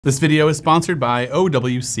This video is sponsored by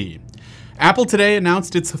OWC. Apple today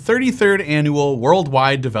announced its 33rd annual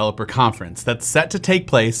Worldwide Developer Conference that's set to take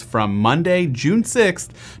place from Monday, June 6th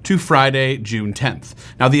to Friday, June 10th.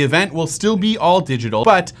 Now the event will still be all digital,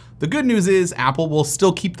 but the good news is Apple will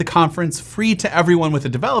still keep the conference free to everyone with a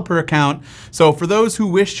developer account. So for those who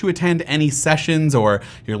wish to attend any sessions or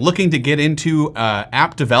you're looking to get into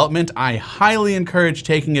app development, I highly encourage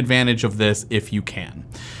taking advantage of this if you can.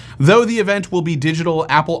 Though the event will be digital,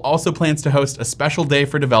 Apple also plans to host a special day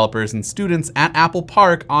for developers and students at Apple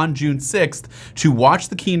Park on June 6th to watch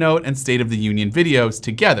the keynote and State of the Union videos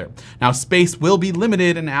together. Now, space will be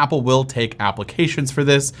limited and Apple will take applications for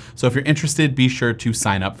this, so if you're interested, be sure to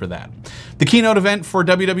sign up for that. The keynote event for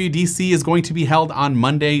WWDC is going to be held on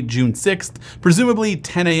Monday, June 6th, presumably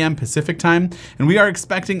 10 a.m. Pacific time, and we are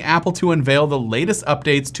expecting Apple to unveil the latest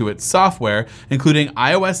updates to its software, including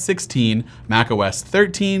iOS 16, macOS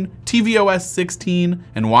 13, tvOS 16,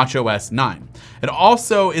 and watchOS 9. It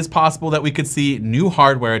also is possible that we could see new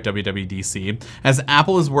hardware at WWDC, as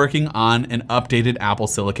Apple is working on an updated Apple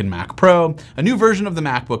Silicon Mac Pro, a new version of the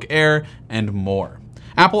MacBook Air, and more.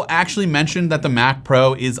 Apple actually mentioned that the Mac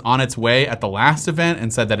Pro is on its way at the last event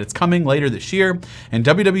and said that it's coming later this year, and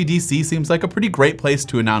WWDC seems like a pretty great place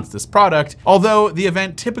to announce this product, although the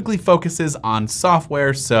event typically focuses on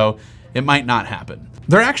software, so it might not happen.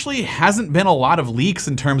 There actually hasn't been a lot of leaks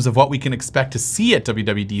in terms of what we can expect to see at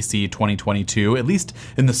WWDC 2022, at least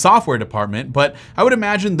in the software department, but I would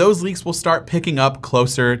imagine those leaks will start picking up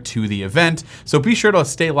closer to the event. So be sure to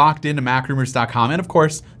stay locked into MacRumors.com and of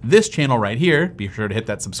course, this channel right here. Be sure to hit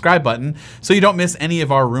that subscribe button so you don't miss any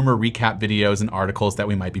of our rumor recap videos and articles that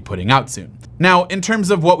we might be putting out soon. Now, in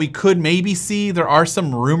terms of what we could maybe see, there are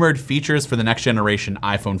some rumored features for the next generation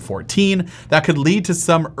iPhone 14 that could lead to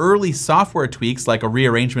some early software tweaks like a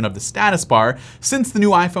rearrangement of the status bar, since the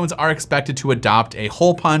new iPhones are expected to adopt a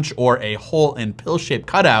hole punch or a hole and pill-shaped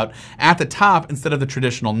cutout at the top instead of the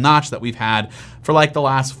traditional notch that we've had for like the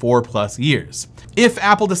last 4+ years. If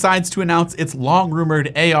Apple decides to announce its long-rumored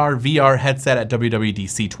AR/VR headset at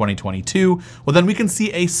WWDC 2022, well then we can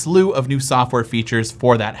see a slew of new software features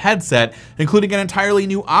for that headset, including an entirely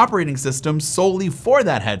new operating system solely for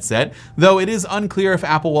that headset, though it is unclear if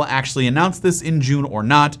Apple will actually announce this in June or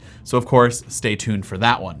not, so of course, stay tuned for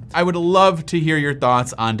that one. I would love to hear your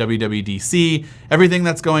thoughts on WWDC, everything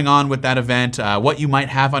that's going on with that event, what you might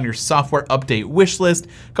have on your software update wish list.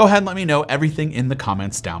 Go ahead and let me know everything in the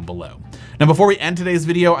comments down below. Now, before we end today's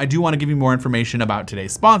video, I do want to give you more information about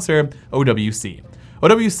today's sponsor, OWC.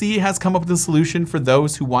 OWC has come up with a solution for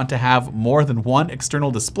those who want to have more than one external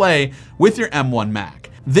display with your M1 Mac.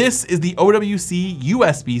 This is the OWC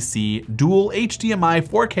USB-C dual HDMI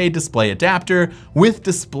 4K display adapter with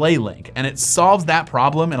DisplayLink, and it solves that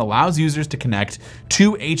problem and allows users to connect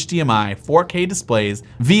two HDMI 4K displays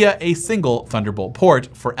via a single Thunderbolt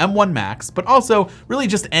port for M1 Macs, but also really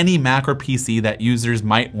just any Mac or PC that users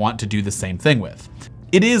might want to do the same thing with.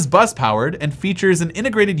 It is bus powered and features an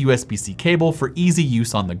integrated USB-C cable for easy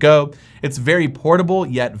use on the go. It's very portable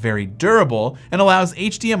yet very durable and allows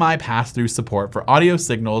HDMI pass-through support for audio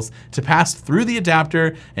signals to pass through the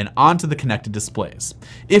adapter and onto the connected displays.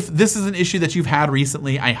 If this is an issue that you've had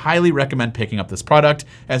recently, I highly recommend picking up this product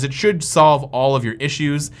as it should solve all of your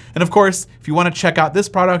issues. And of course, if you want to check out this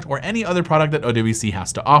product or any other product that OWC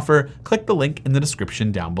has to offer, click the link in the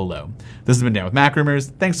description down below. This has been Dan with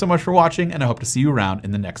MacRumors. Thanks so much for watching and I hope to see you around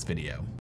in the next video.